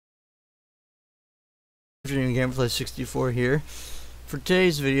Afternoon, Gameplay64 here. For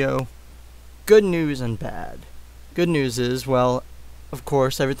today's video, good news and bad. Good news is, well, of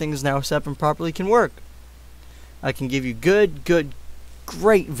course, everything is now set up and properly can work. I can give you great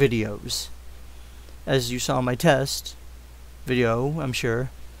videos, as you saw in my test video, I'm sure.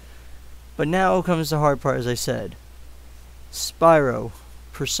 But now comes the hard part, as I said. Spyro,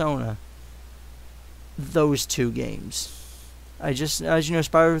 Persona, those two games. As you know,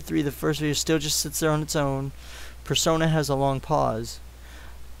 Spyro 3, the first video, still just sits there on its own. Persona has a long pause.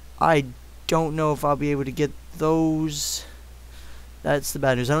 I don't know if I'll be able to get those. That's the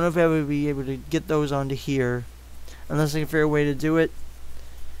bad news. I don't know if I will be able to get those onto here, unless I can figure a way to do it,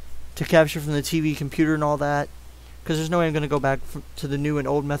 to capture from the TV, computer, and all that. Because there's no way I'm going to go back to the new and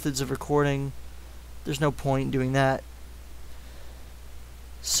old methods of recording. There's no point in doing that.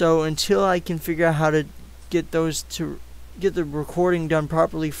 So until I can figure out how to get those to get the recording done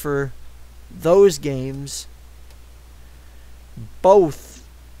properly for those games, both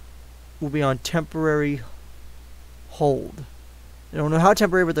will be on temporary hold. I don't know how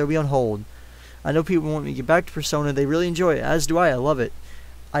temporary, but they'll be on hold. I know people want me to get back to Persona. They really enjoy it, as do I. I love it.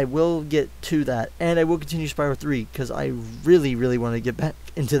 I will get to that, and I will continue Spyro 3, because I really, really want to get back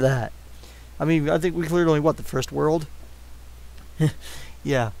into that. I mean, I think we cleared only, what, the first world?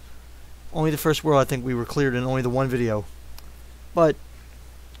 Yeah. Only the first world I think we were cleared in only the one video. But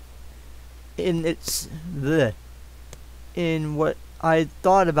in what I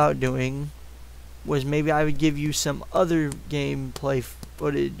thought about doing was maybe I would give you some other gameplay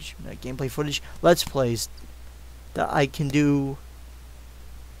footage, not gameplay footage, let's plays that I can do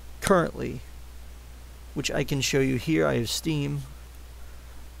currently, which I can show you here. I have Steam.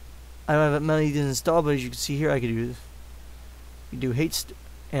 I don't have many to install, but as you can see here, I can do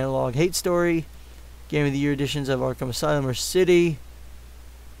Analog Hate Story, Game of the Year editions of Arkham Asylum or City.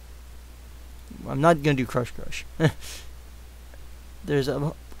 I'm not gonna do Crush. There's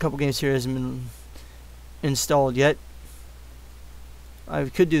a couple games here that hasn't been installed yet. I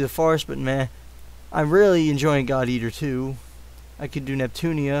could do The Forest, but meh. I'm really enjoying God Eater 2. I could do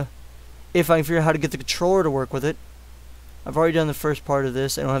Neptunia, if I can figure out how to get the controller to work with it. I've already done the first part of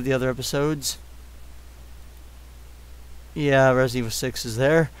this. I don't have the other episodes. Yeah, Resident Evil 6 is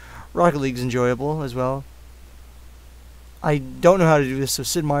there. Rocket League's enjoyable as well. I don't know how to do this, so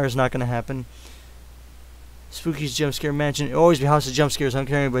Sid Meier's not going to happen. Spooky's Jump Scare Mansion. It'll always be House of Jump Scares, I don't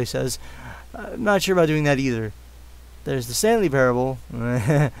care what anybody says. I'm not sure about doing that either. There's the Stanley Parable.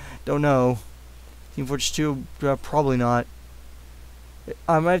 Don't know. Team Fortress 2, probably not.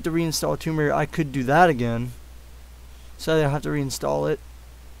 I might have to reinstall Tomb Raider. I could do that again. So I'll have to reinstall it.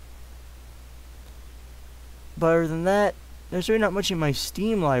 But other than that, there's really not much in my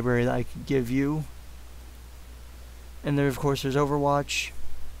Steam library that I could give you. And there, of course, there's Overwatch.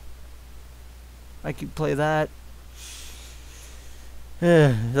 I could play that.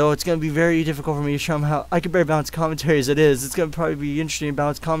 Though it's going to be very difficult for me to show them how... I could barely balance commentary as it is. It's going to probably be interesting to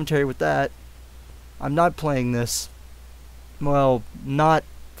balance commentary with that. I'm not playing this. Well, not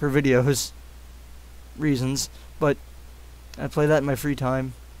for videos reasons, but I play that in my free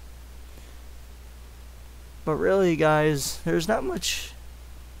time. But really, guys, there's not much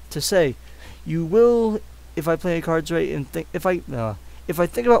to say. You will, if I play cards right and if I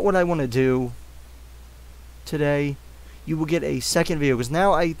think about what I want to do today, you will get a second video, because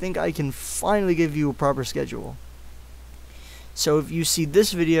now I think I can finally give you a proper schedule. So if you see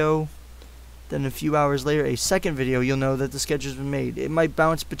this video, then a few hours later, a second video, you'll know that the schedule's been made. It might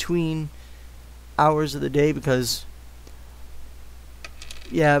bounce between hours of the day because...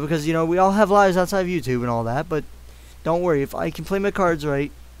 yeah, because, you know, we all have lives outside of YouTube and all that, but don't worry. If I can play my cards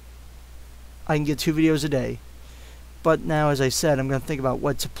right, I can get 2 videos a day. But now, as I said, I'm going to think about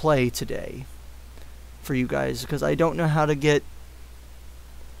what to play today for you guys, because I don't know how to get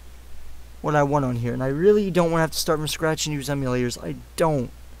what I want on here. And I really don't want to have to start from scratch and use emulators. I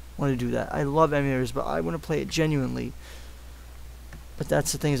don't want to do that. I love emulators, but I want to play it genuinely. But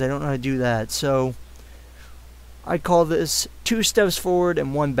that's the thing, is I don't know how to do that. So I call this 2 steps forward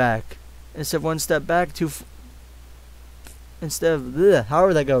and 1 back. Instead of 1 step back,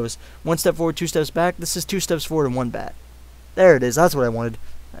 however that goes. 1 step forward, 2 steps back. This is 2 steps forward and 1 back. There it is. That's what I wanted.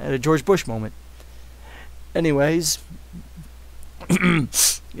 I had a George Bush moment. Anyways,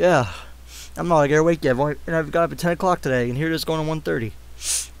 yeah, I'm not like awake yet. I've got up at 10 o'clock today, and here it is going on 1:30.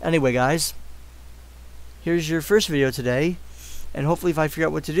 Anyway, guys, here's your first video today, and hopefully, if I figure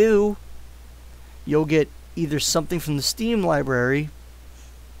out what to do, you'll get either something from the Steam library,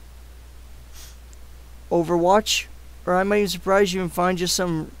 Overwatch, or I might even surprise you and find just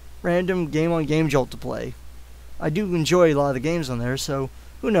some random game on Game Jolt to play. I do enjoy a lot of the games on there, so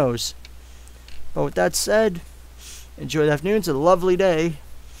who knows. But with that said, enjoy the afternoon. It's a lovely day.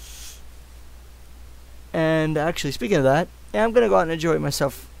 And actually, speaking of that, yeah, I'm going to go out and enjoy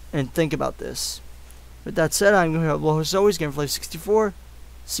myself and think about this. With that said, I'm going to host always, Game for Life 64.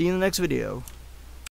 See you in the next video.